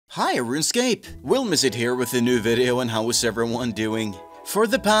Hi RuneScape! Wilmazit here with a new video, and how is everyone doing? For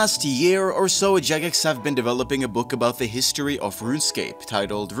the past year or so, Jagex have been developing a book about the history of RuneScape,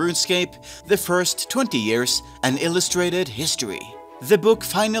 titled RuneScape, The First 20 Years, An Illustrated History. The book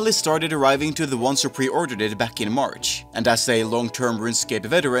finally started arriving to the ones who pre-ordered it back in March, and as a long-term RuneScape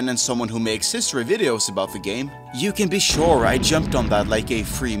veteran and someone who makes history videos about the game, you can be sure I jumped on that like a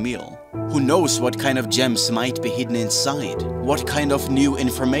free meal. Who knows what kind of gems might be hidden inside? What kind of new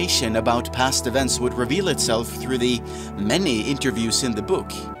information about past events would reveal itself through the many interviews in the book?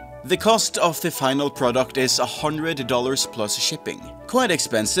 The cost of the final product is $100 plus shipping. Quite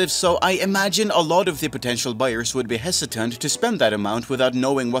expensive, so I imagine a lot of the potential buyers would be hesitant to spend that amount without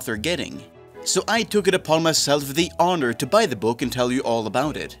knowing what they're getting. So I took it upon myself the honor to buy the book and tell you all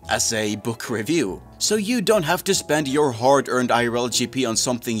about it, as a book review, so you don't have to spend your hard-earned IRL GP on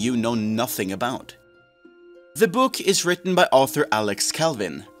something you know nothing about. The book is written by author Alex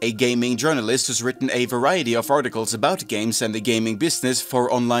Calvin, a gaming journalist who's written a variety of articles about games and the gaming business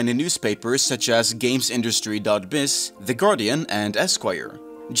for online newspapers such as GamesIndustry.biz, The Guardian, and Esquire.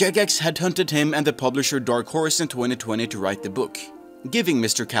 Jagex had hunted him and the publisher Dark Horse in 2020 to write the book, giving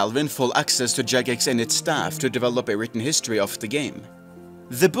Mr. Calvin full access to Jagex and its staff to develop a written history of the game.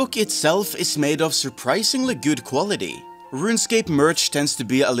 The book itself is made of surprisingly good quality. RuneScape merch tends to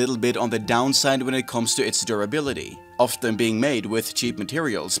be a little bit on the downside when it comes to its durability, often being made with cheap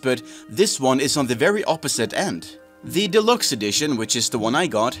materials, but this one is on the very opposite end. The deluxe edition, which is the one I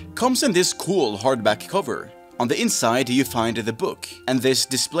got, comes in this cool hardback cover. On the inside you find the book, and this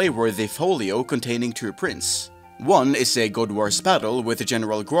display-worthy folio containing two prints. One is a God Wars battle with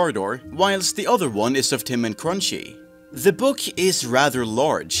General Gwardor, whilst the other one is of Tim and Crunchy. The book is rather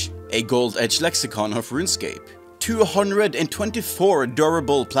large, a gold-edged lexicon of RuneScape. 224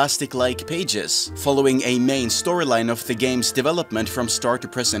 durable plastic-like pages, following a main storyline of the game's development from start to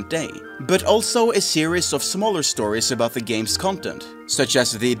present day, but also a series of smaller stories about the game's content, such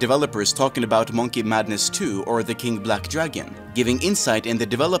as the developers talking about Monkey Madness 2 or the King Black Dragon, giving insight in the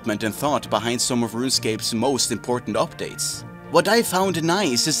development and thought behind some of RuneScape's most important updates. What I found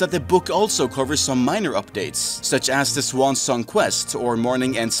nice is that the book also covers some minor updates, such as the Swan Song Quest or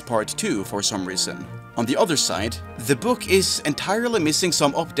Morning Ends Part 2 for some reason. On the other side, the book is entirely missing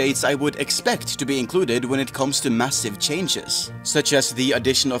some updates I would expect to be included when it comes to massive changes, such as the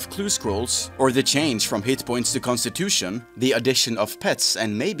addition of clue scrolls, or the change from hit points to constitution, the addition of pets,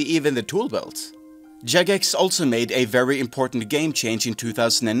 and maybe even the tool belt. Jagex also made a very important game change in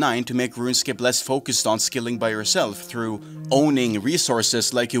 2009 to make RuneScape less focused on skilling by yourself through owning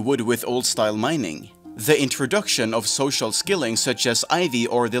resources like you would with old-style mining. The introduction of social skilling such as Ivy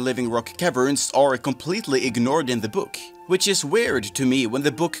or the Living Rock Caverns are completely ignored in the book, which is weird to me when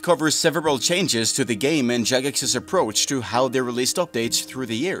the book covers several changes to the game and Jagex's approach to how they released updates through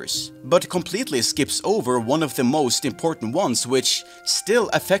the years, but completely skips over one of the most important ones which still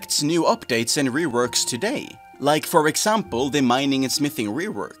affects new updates and reworks today, like for example the mining and smithing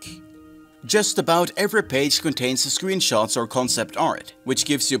rework. Just about every page contains screenshots or concept art, which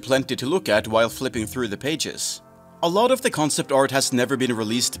gives you plenty to look at while flipping through the pages. A lot of the concept art has never been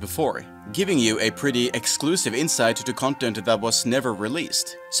released before, giving you a pretty exclusive insight to content that was never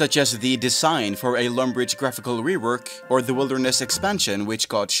released, such as the design for a Lumbridge graphical rework or the Wilderness expansion which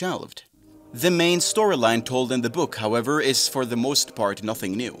got shelved. The main storyline told in the book, however, is for the most part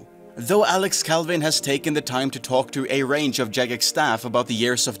nothing new. Though Alex Calvin has taken the time to talk to a range of Jagex staff about the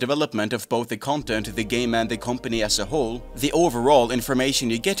years of development of both the content, the game, and the company as a whole, the overall information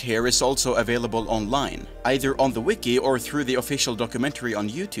you get here is also available online, either on the wiki or through the official documentary on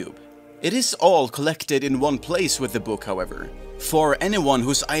YouTube. It is all collected in one place with the book, however. For anyone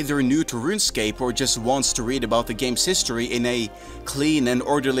who's either new to RuneScape or just wants to read about the game's history in a clean and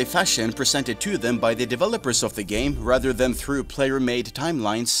orderly fashion presented to them by the developers of the game rather than through player-made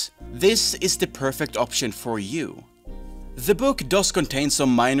timelines, this is the perfect option for you. The book does contain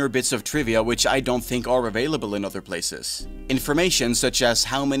some minor bits of trivia which I don't think are available in other places. Information such as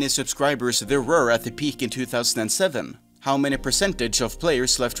how many subscribers there were at the peak in 2007, how many percentage of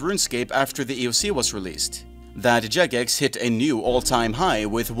players left RuneScape after the EOC was released, that Jagex hit a new all-time high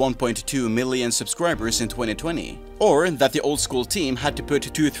with 1.2 million subscribers in 2020, or that the old school team had to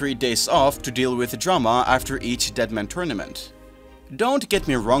put 2-3 days off to deal with drama after each Deadman tournament. Don't get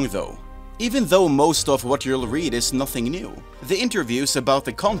me wrong though, even though most of what you'll read is nothing new, the interviews about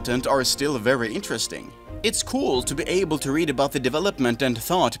the content are still very interesting. It's cool to be able to read about the development and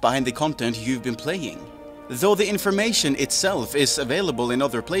thought behind the content you've been playing. Though the information itself is available in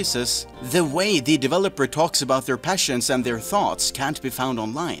other places, the way the developer talks about their passions and their thoughts can't be found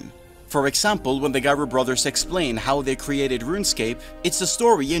online. For example, when the Gower brothers explain how they created RuneScape, it's a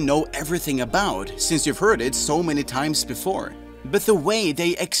story you know everything about, since you've heard it so many times before. But the way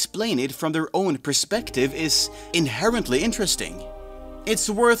they explain it from their own perspective is inherently interesting. It's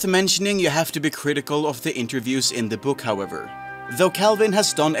worth mentioning you have to be critical of the interviews in the book, however. Though Calvin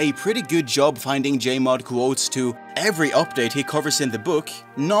has done a pretty good job finding JMod quotes to every update he covers in the book,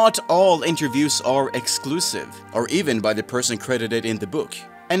 not all interviews are exclusive, or even by the person credited in the book.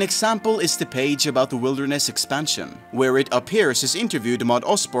 An example is the page about the Wilderness expansion, where it appears he's interviewed Mod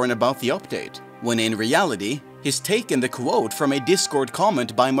Osborne about the update, when in reality, he's taken the quote from a Discord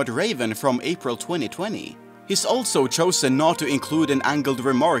comment by Mod Raven from April 2020. He's also chosen not to include an angled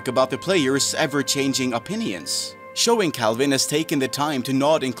remark about the players' ever-changing opinions, showing Calvin has taken the time to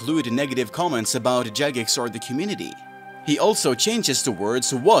not include negative comments about Jagex or the community. He also changes the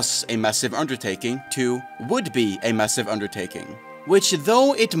words "was a massive undertaking" to "would be a massive undertaking," which,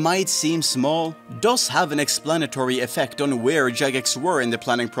 though it might seem small, does have an explanatory effect on where Jagex were in the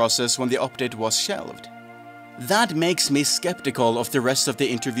planning process when the update was shelved. That makes me skeptical of the rest of the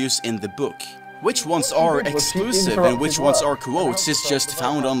interviews in the book. Which ones are exclusive and which ones are quotes is just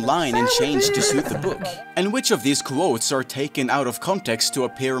found online and changed to suit the book. And which of these quotes are taken out of context to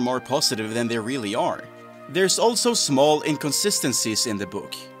appear more positive than they really are. There's also small inconsistencies in the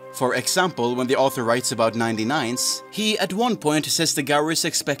book. For example, when the author writes about 99s, he at one point says the Gowers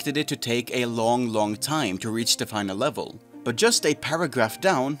expected it to take a long time to reach the final level. But just a paragraph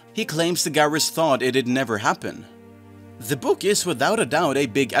down, he claims the Gowers thought it'd never happen. The book is without a doubt a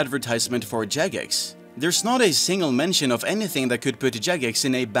big advertisement for Jagex. There's not a single mention of anything that could put Jagex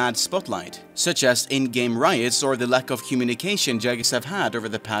in a bad spotlight, such as in-game riots or the lack of communication Jagex have had over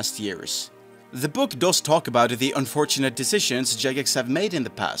the past years. The book does talk about the unfortunate decisions Jagex have made in the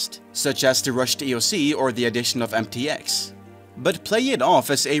past, such as the rushed EOC or the addition of MTX. But play it off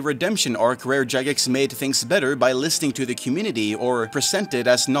as a redemption arc where Jagex made things better by listening to the community or present it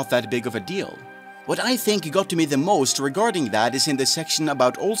as not that big of a deal. What I think got to me the most regarding that is in the section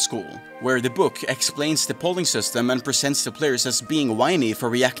about Old School, where the book explains the polling system and presents the players as being whiny for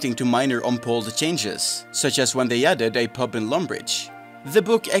reacting to minor unpolled changes, such as when they added a pub in Lumbridge. The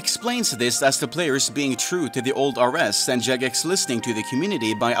book explains this as the players being true to the old RS and Jagex listening to the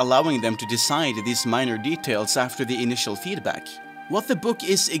community by allowing them to decide these minor details after the initial feedback. What the book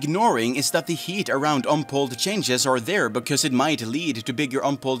is ignoring is that the heat around unpolled changes are there because it might lead to bigger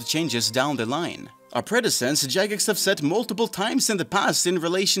unpolled changes down the line. A precedent Jagex have set multiple times in the past in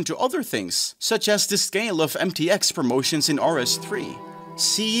relation to other things, such as the scale of MTX promotions in RS3.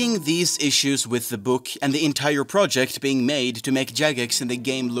 Seeing these issues with the book and the entire project being made to make Jagex and the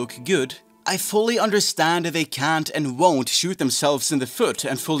game look good, I fully understand that they can't and won't shoot themselves in the foot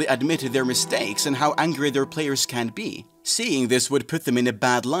and fully admit their mistakes and how angry their players can be. Seeing this would put them in a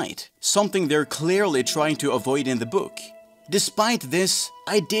bad light, something they're clearly trying to avoid in the book. Despite this,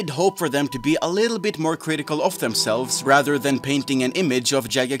 I did hope for them to be a little bit more critical of themselves rather than painting an image of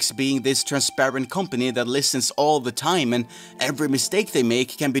Jagex being this transparent company that listens all the time and every mistake they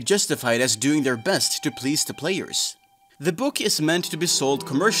make can be justified as doing their best to please the players. The book is meant to be sold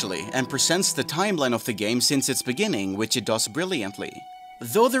commercially and presents the timeline of the game since its beginning, which it does brilliantly.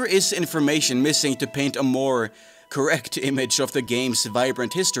 Though there is information missing to paint a more correct image of the game's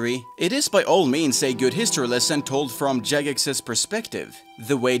vibrant history, it is by all means a good history lesson told from Jagex's perspective,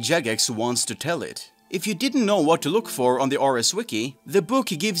 the way Jagex wants to tell it. If you didn't know what to look for on the RS Wiki, the book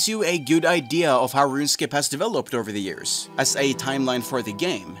gives you a good idea of how RuneScape has developed over the years, as a timeline for the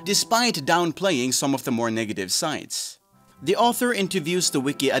game, despite downplaying some of the more negative sides. The author interviews the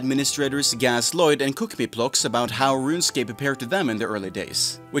wiki administrators Gaz Lloyd and CookMePlux about how RuneScape appeared to them in the early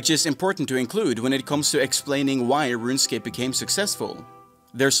days, which is important to include when it comes to explaining why RuneScape became successful.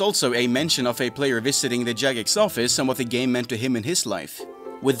 There's also a mention of a player visiting the Jagex office and what the game meant to him in his life.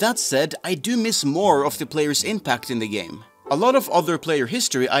 With that said, I do miss more of the player's impact in the game. A lot of other player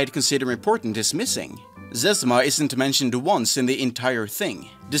history I'd consider important is missing. Zezma isn't mentioned once in the entire thing,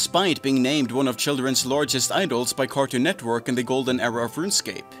 despite being named one of children's largest idols by Cartoon Network in the golden era of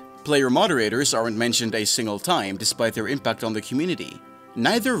RuneScape. Player moderators aren't mentioned a single time, despite their impact on the community.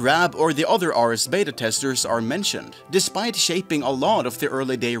 Neither Rab or the other RS beta testers are mentioned, despite shaping a lot of the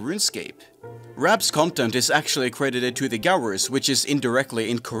early day RuneScape. Rab's content is actually credited to the Gowers, which is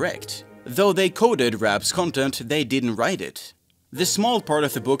indirectly incorrect. Though they coded Rab's content, they didn't write it. The small part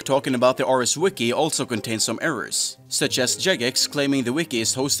of the book talking about the RS Wiki also contains some errors, such as Jagex claiming the wiki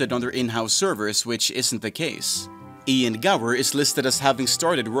is hosted on their in-house servers, which isn't the case. Ian Gower is listed as having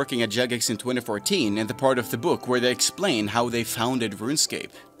started working at Jagex in 2014 in the part of the book where they explain how they founded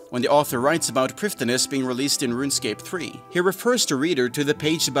RuneScape. When the author writes about Prifddinas being released in RuneScape 3, he refers the reader to the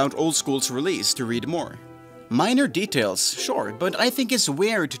page about Old School's release to read more. Minor details, sure, but I think it's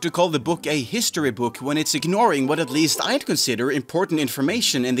weird to call the book a history book when it's ignoring what at least I'd consider important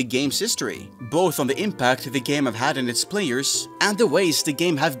information in the game's history, both on the impact the game have had on its players and the ways the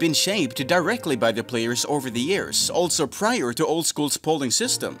game have been shaped directly by the players over the years, also prior to Old School's polling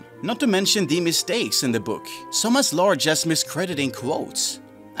system. Not to mention the mistakes in the book, some as large as miscrediting quotes.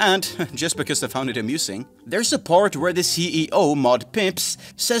 And, just because I found it amusing, there's a part where the CEO, Mod Pimps,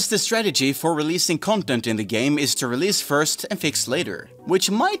 says the strategy for releasing content in the game is to release first and fix later, which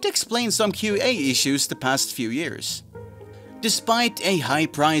might explain some QA issues the past few years. Despite a high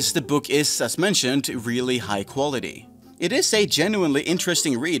price, the book is, as mentioned, really high quality. It is a genuinely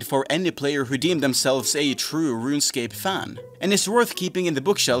interesting read for any player who deem themselves a true RuneScape fan, and is worth keeping in the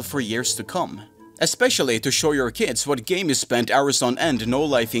bookshelf for years to come. Especially to show your kids what game you spent hours on end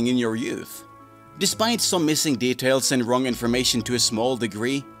no-lifing in your youth. Despite some missing details and wrong information to a small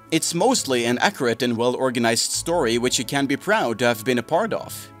degree, it's mostly an accurate and well-organized story which you can be proud to have been a part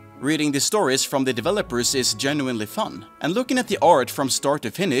of. Reading the stories from the developers is genuinely fun, and looking at the art from start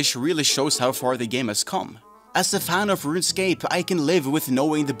to finish really shows how far the game has come. As a fan of RuneScape, I can live with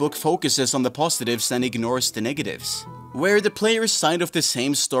knowing the book focuses on the positives and ignores the negatives. Where the player's side of the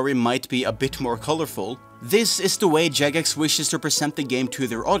same story might be a bit more colorful, this is the way Jagex wishes to present the game to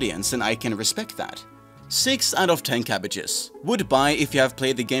their audience, and I can respect that. 6 out of 10 cabbages. Would buy if you have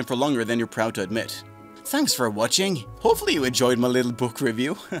played the game for longer than you're proud to admit. Thanks for watching, hopefully you enjoyed my little book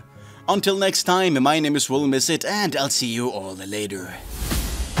review. Until next time, my name is Will Miss It, and I'll see you all later.